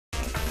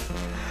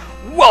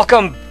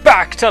Welcome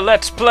back to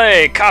Let's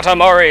Play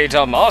Katamari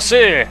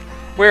Damacy!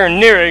 We're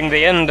nearing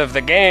the end of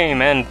the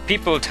game, and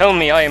people tell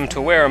me I am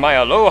to wear my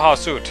Aloha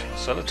suit,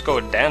 so let's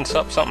go dance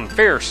up something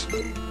fierce.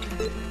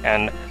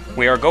 And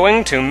we are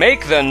going to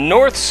make the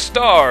North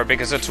Star,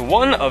 because it's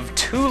one of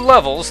 2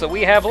 levels that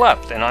we have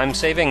left, and I'm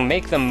saving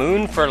Make the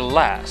Moon for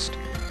last.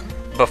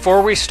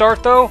 Before we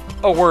start, though,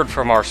 a word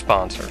from our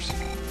sponsors.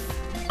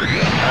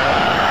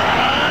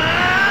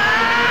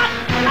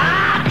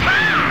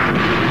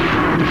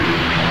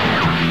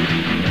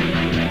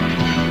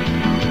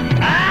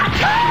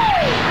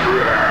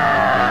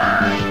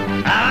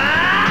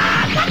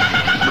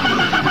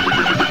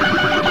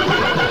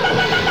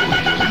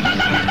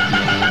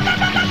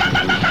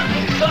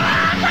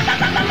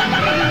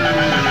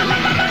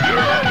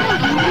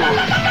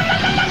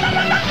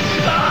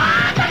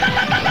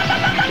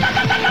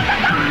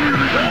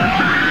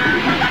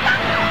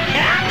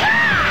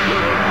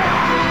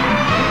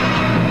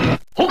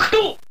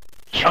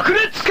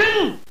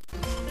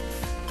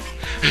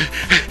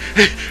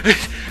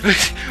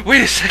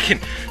 Wait a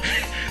second.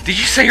 Did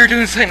you say you're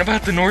doing something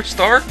about the North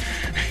Star?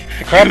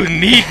 You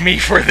need me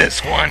for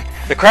this one.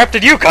 The crap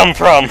did you come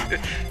from?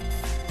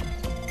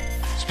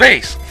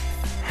 Space.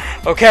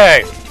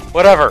 Okay,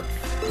 whatever.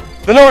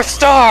 The North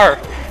Star!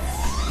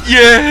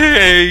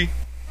 Yay!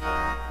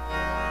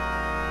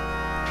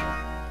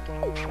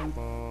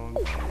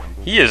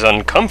 He is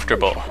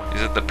uncomfortable.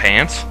 Is it the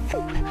pants?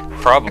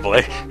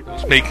 Probably.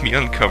 Those make me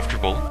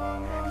uncomfortable.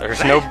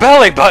 There's no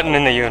belly button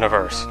in the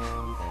universe.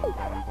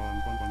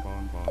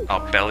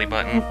 Oh, belly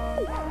button?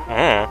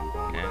 Yeah.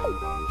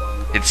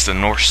 It's the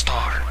North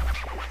Star.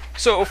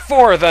 So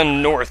for the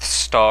North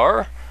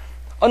Star,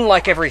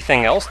 unlike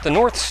everything else, the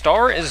North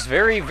Star is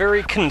very,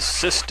 very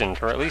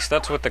consistent, or at least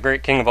that's what the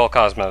Great King of all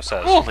Cosmos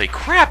says. Holy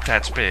crap,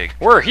 that's big!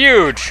 We're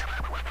huge!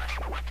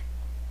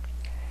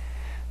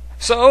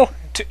 So,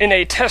 in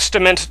a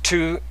testament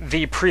to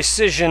the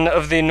precision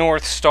of the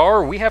North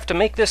Star, we have to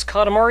make this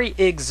Katamari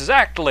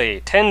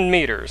exactly 10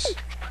 meters.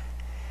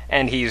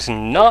 And he's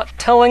not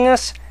telling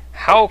us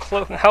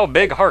how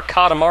big our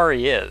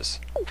Katamari is.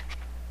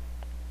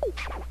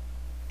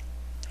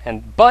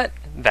 But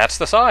that's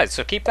the size,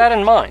 so keep that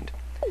in mind.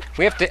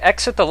 We have to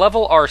exit the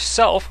level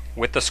ourselves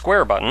with the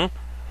square button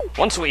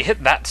once we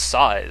hit that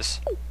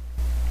size.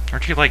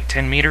 Aren't you like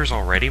 10 meters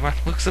already by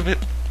the looks of it?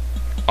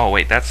 Oh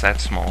wait, that's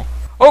that small.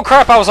 Oh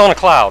crap, I was on a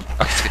cloud!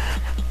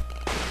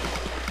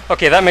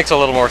 Okay, that makes a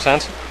little more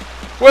sense.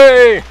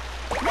 Way!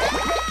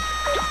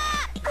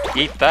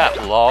 Eat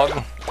that,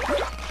 log.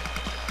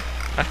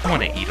 I don't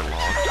want to eat a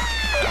log.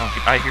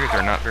 I hear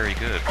they're not very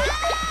good.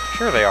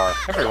 Sure they are.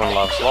 Everyone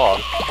loves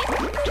log.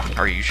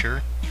 Are you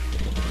sure?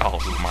 Oh,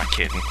 who am I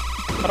kidding?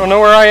 I don't know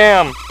where I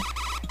am.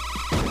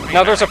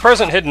 Now there's a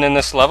present hidden in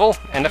this level,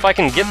 and if I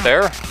can get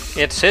there,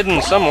 it's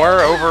hidden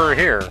somewhere over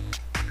here.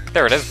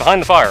 There it is,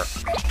 behind the fire.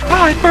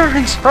 Ah, it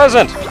burns!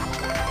 Present!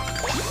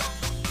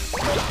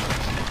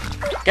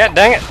 God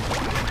dang it!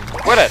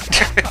 Quit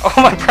it! Oh,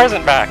 my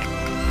present back!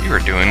 You are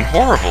doing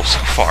horrible so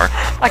far.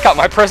 I got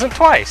my present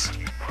twice!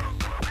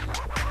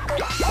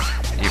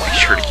 You be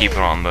sure to keep it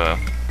on the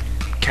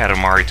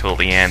Katamari till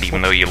the end,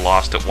 even though you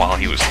lost it while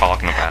he was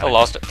talking about it. I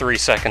lost it 3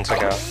 seconds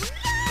ago.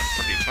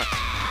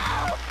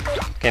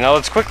 Okay, now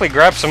let's quickly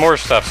grab some more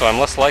stuff so I'm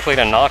less likely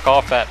to knock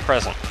off that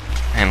present.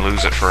 And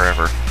lose it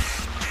forever.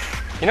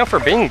 You know, for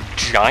being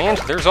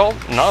giant, there's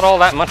not all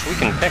that much we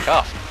can pick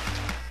up.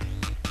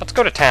 Let's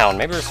go to town.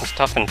 Maybe there's some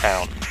stuff in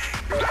town.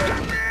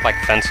 Like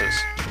fences.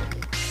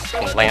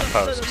 And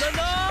lampposts.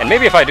 And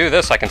maybe if I do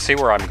this, I can see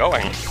where I'm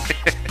going.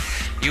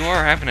 You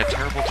are having a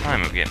terrible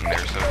time of getting there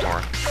so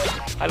far.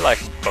 I like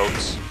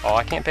boats. Oh,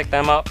 I can't pick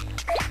them up.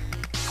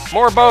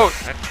 More boat!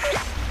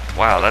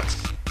 Wow,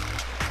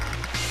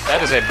 That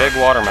is a big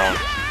watermelon.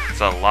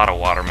 that's a lot of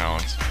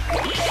watermelons.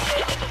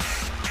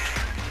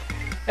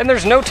 And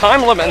there's no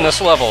time limit in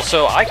this level,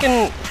 so I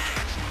can,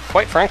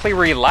 quite frankly,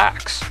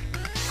 relax.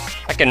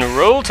 I can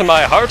roll to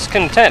my heart's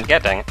content.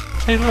 God dang it.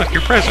 Hey look,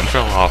 your present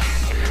fell off.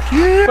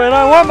 But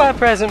I want my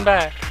present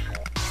back.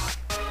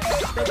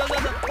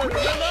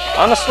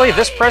 Honestly,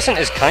 this present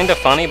is kind of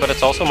funny, but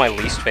it's also my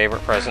least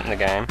favorite present in the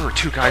game. There were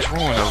 2 guys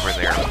rolling over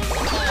there.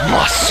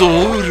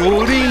 Muscle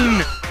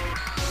rolling!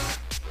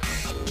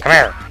 Come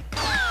here.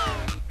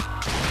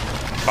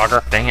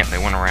 Bugger. Dang it, they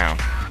went around.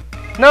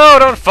 No,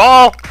 don't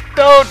fall!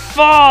 Don't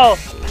fall!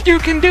 You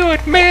can do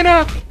it, man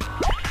up!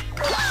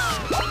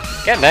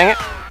 God dang it.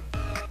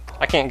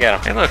 I can't get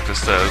him. Hey look,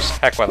 this those.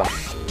 Heck with him.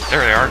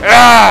 There they are.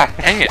 Ah!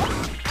 Dang it.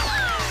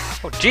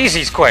 Oh, jeez,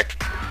 he's quick.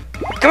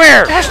 Come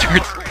here!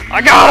 Bastards!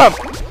 I got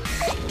him!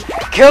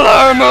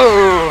 Killer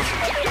move!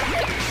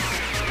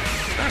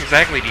 How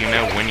exactly do you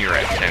know when you're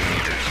at 10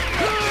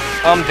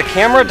 meters? The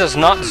camera does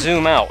not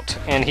zoom out,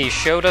 and he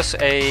showed us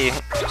a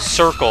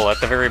circle at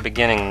the very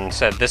beginning and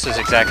said this is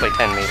exactly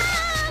 10 meters.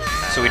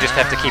 So we just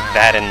have to keep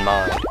that in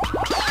mind.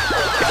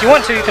 If you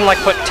want to, you can like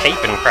put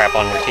tape and crap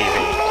on your TV.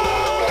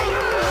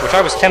 Which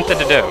I was tempted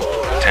to do.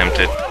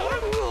 Tempted.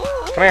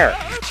 Come here.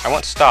 I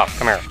want to stop.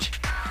 Come here.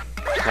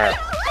 Come here.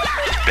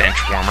 Bench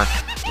warmer.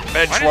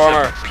 Bench Why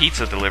warmer. does a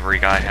pizza delivery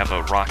guy have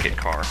a rocket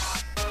car?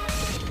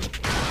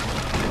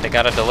 They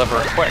gotta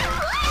deliver it quick.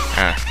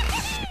 Huh.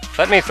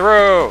 Let me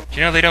through! Do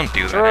you know they don't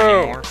do that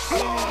anymore?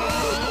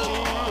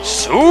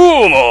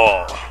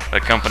 Sumo! The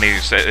company who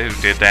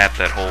did that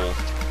whole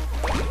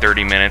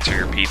 30 minutes or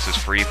your pizza's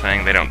free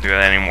thing, they don't do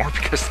that anymore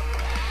because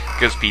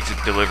pizza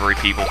delivery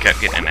people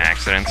kept getting in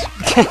accidents.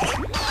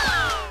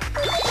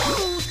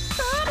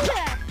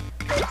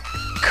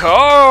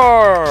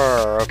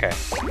 Car! Okay.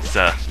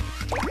 So,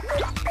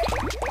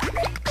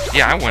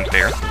 yeah, I went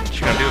there. What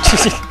you gonna do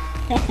about it?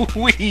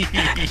 Whee!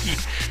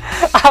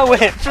 I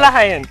went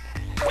flying!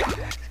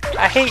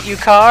 I hate you,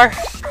 car!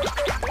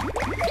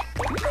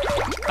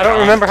 I don't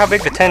remember how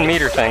big the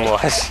 10-meter thing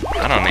was.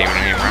 I don't even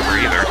remember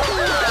either.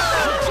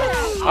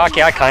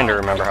 Okay, I kinda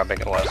remember how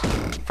big it was.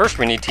 First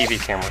we need TV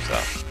cameras,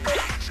 though.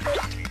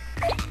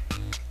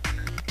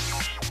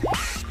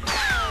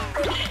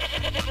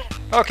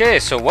 Okay,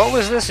 so what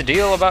was this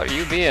deal about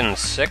you being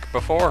sick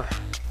before?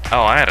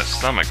 Oh, I had a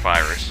stomach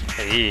virus.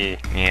 Hey.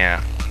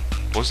 Yeah.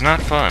 Was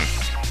not fun.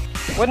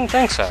 Wouldn't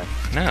think so.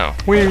 No.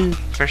 Wee.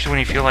 Especially when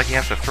you feel like you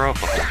have to throw up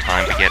the whole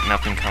time, but yet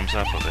nothing comes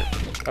up of it.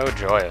 Oh,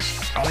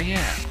 joyous. Oh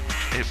yeah.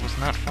 It was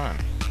not fun.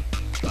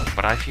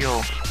 But I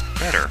feel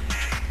better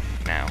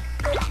now.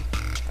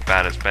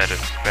 About as better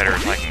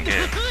as I can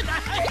get.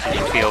 Do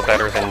you feel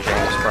better than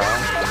James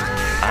Brown?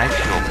 I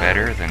feel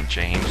better than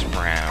James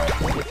Brown.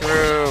 You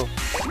through.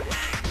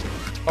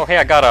 Oh, hey,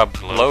 I got a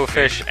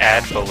blowfish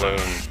ad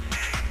balloon.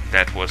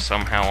 That was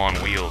somehow on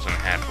wheels and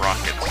had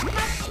rockets.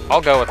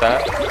 I'll go with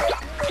that.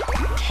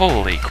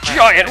 Holy crap.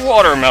 Giant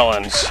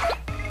watermelons!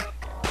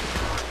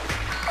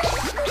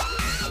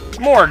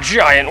 More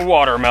giant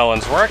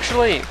watermelons. We're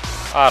actually...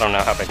 I don't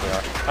know how big we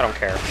are. I don't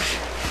care.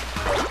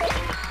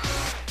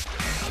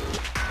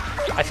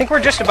 I think we're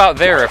just about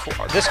there. If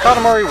this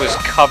Katamari was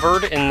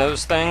covered in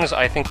those things,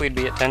 I think we'd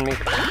be at 10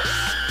 meters.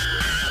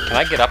 Can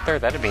I get up there?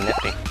 That'd be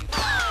nifty.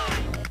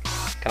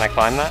 Can I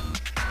climb that?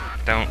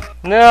 Don't.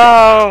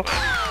 No!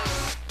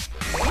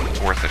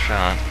 It's worth a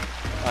shot.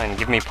 Fine,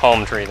 give me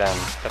palm tree then.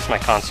 That's my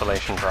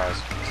consolation prize.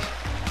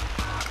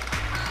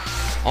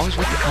 Always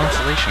with the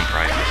consolation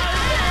prizes.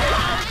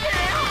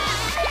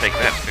 Take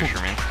that,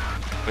 fisherman.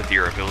 With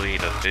your ability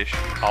to fish.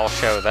 I'll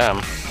show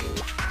them.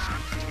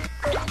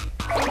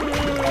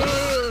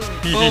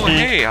 Oh,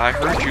 hey, I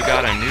heard you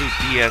got a new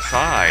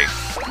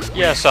DSi.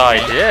 Yes, I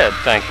did.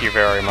 Thank you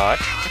very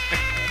much.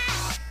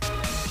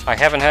 I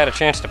haven't had a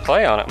chance to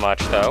play on it much,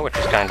 though, which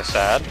is kind of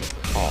sad.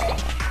 Oh.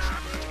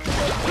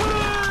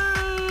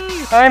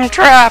 I'm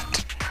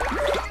trapped!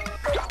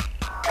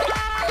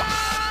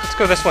 Let's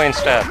go this way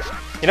instead.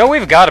 You know,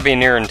 we've got to be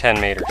nearing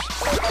 10 meters.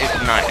 If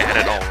not at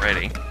it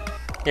already.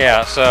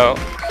 Yeah, so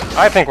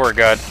I think we're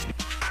good.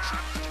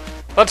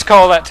 Let's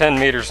call that 10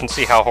 meters and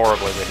see how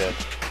horribly we did.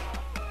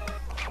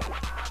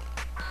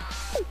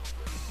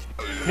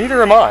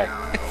 Neither am I.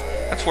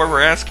 That's why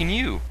we're asking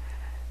you.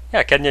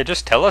 Yeah, can you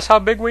just tell us how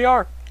big we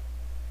are?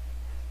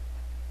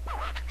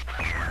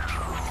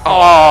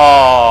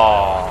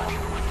 Oh,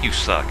 You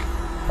suck.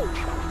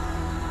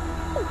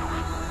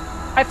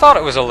 I thought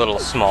it was a little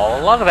small.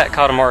 A lot of that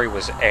Katamari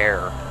was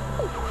air.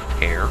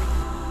 Air?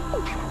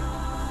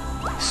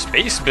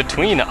 Space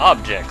between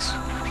objects.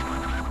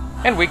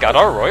 And we got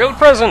our royal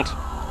present!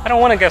 I don't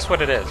want to guess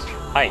what it is.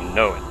 I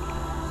know it.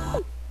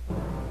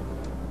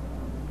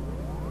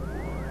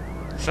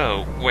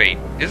 So, wait,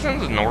 isn't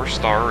the North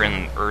Star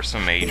in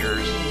Ursa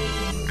Major's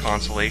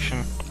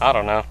constellation? I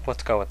don't know.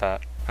 Let's go with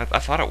that. I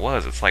thought it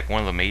was. It's like one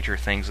of the major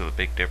things of the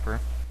Big Dipper.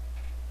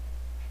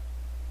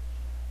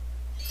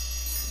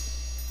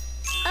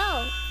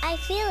 Oh, I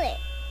feel it.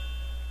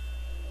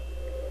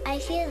 I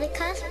feel the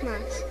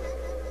cosmos.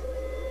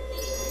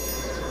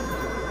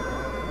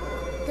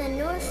 The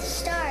North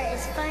Star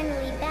is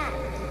finally back.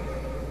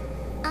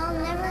 I'll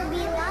never be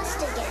lost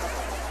again.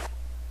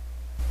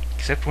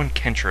 Except when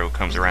Kentro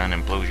comes around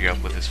and blows you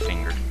up with his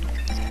finger.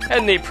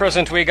 And the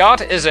present we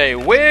got is a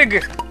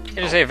wig!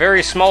 It is a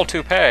very small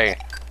toupee.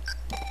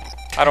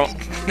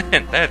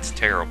 That's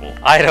terrible.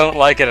 I don't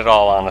like it at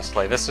all,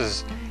 honestly.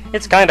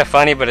 It's kind of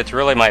funny, but it's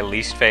really my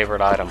least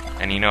favorite item.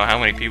 And you know how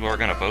many people are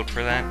gonna vote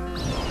for that?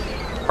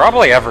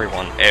 Probably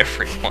everyone.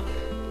 Everyone.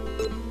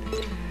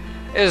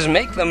 Is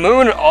Make the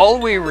Moon all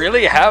we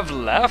really have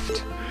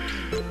left?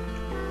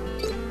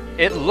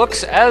 It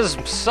looks as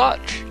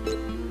such.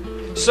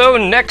 So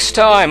next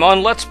time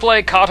on Let's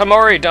Play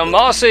Katamari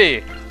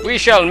Damacy, we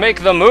shall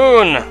make the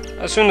moon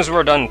as soon as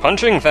we're done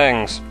punching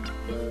things.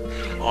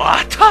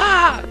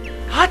 Ata!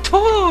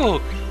 Hato!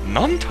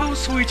 Nanto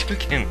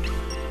suichuken.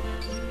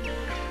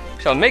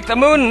 Shall make the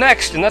moon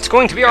next, and that's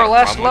going to be our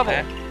last level.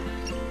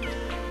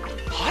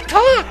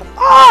 Hata!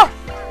 Ah!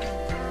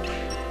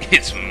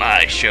 It's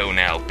my show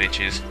now,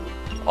 bitches.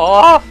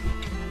 Aw!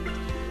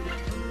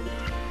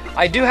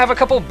 I do have a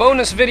couple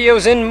bonus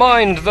videos in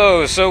mind,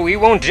 though, so we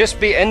won't just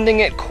be ending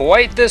it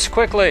quite this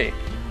quickly.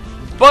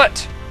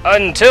 But,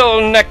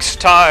 until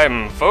next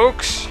time,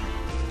 folks!